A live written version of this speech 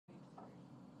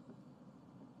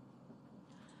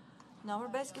Now we're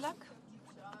best luck.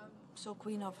 So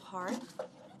Queen of Hearts,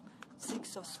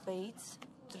 6 of Spades,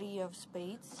 3 of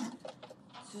Spades.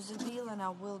 So the deal and I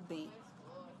will be,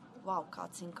 wow,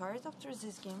 cutting card after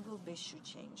this game will be should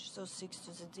change. So 6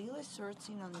 to the deal is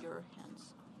 13 on your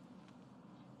hands.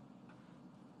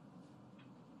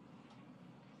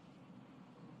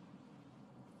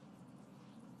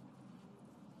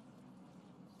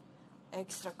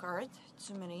 Extra card,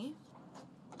 too many.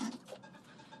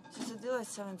 So the deal is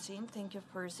 17, thank you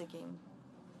for the game.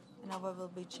 Now I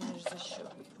will be changed the shoe.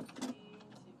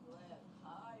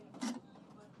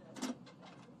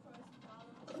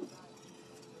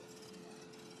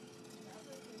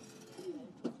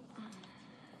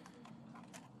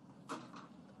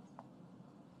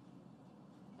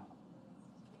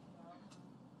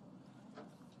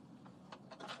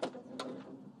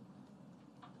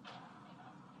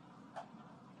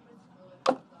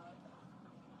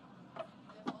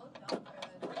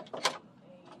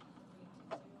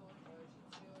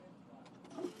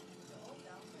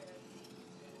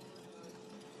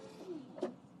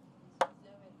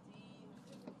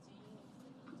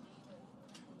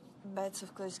 Bets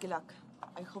of close luck.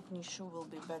 I hope new shoe will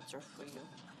be better for you.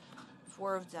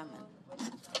 4 of diamond,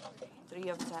 3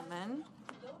 of diamond,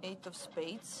 8 of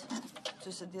spades.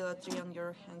 Just a deal at 3 on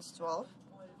your hands, 12.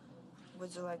 What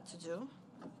would you like to do?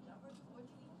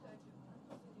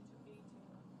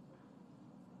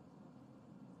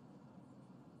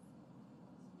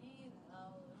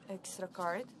 Extra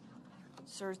card,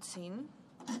 13.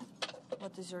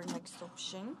 What is your next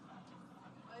option?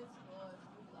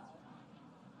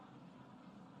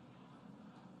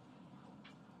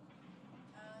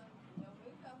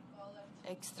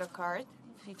 Extra card,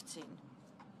 15.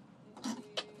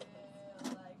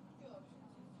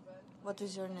 What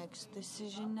is your next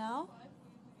decision now?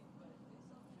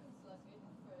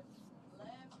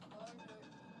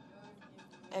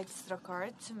 Extra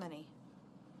card, too many.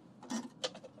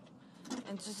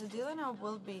 And so the deal now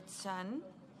will be 10,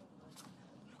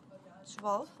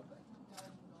 12.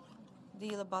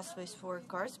 Deal bus with 4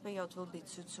 cards. Payout will be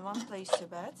 2 to 1. Place your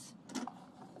bets.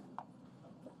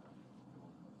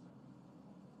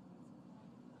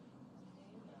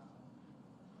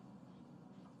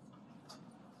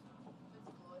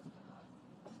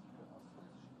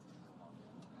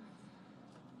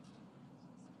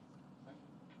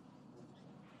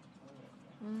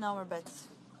 Now our bets.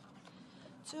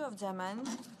 2 of diamond,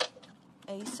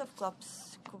 ace of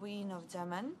clubs, queen of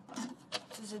diamond.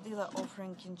 To the dealer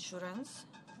offering insurance.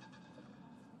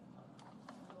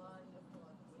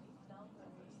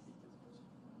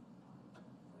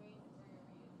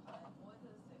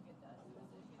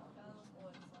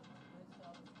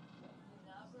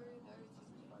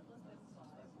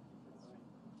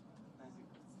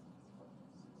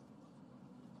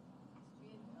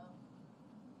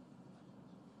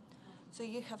 So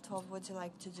you have 12, what would you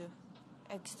like to do?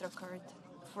 Extra card,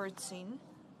 14.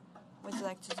 What would you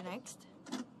like to do next?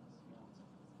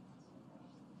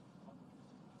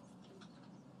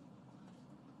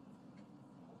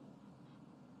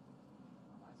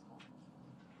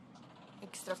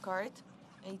 Extra card,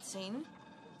 18.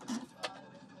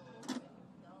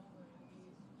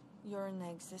 Your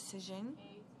next decision.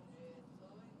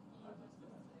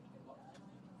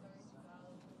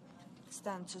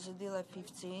 Stand to the deal at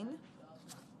 15.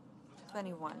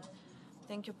 21.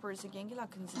 Thank you for the game. Good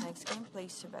luck in the next game.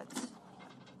 Place your bets.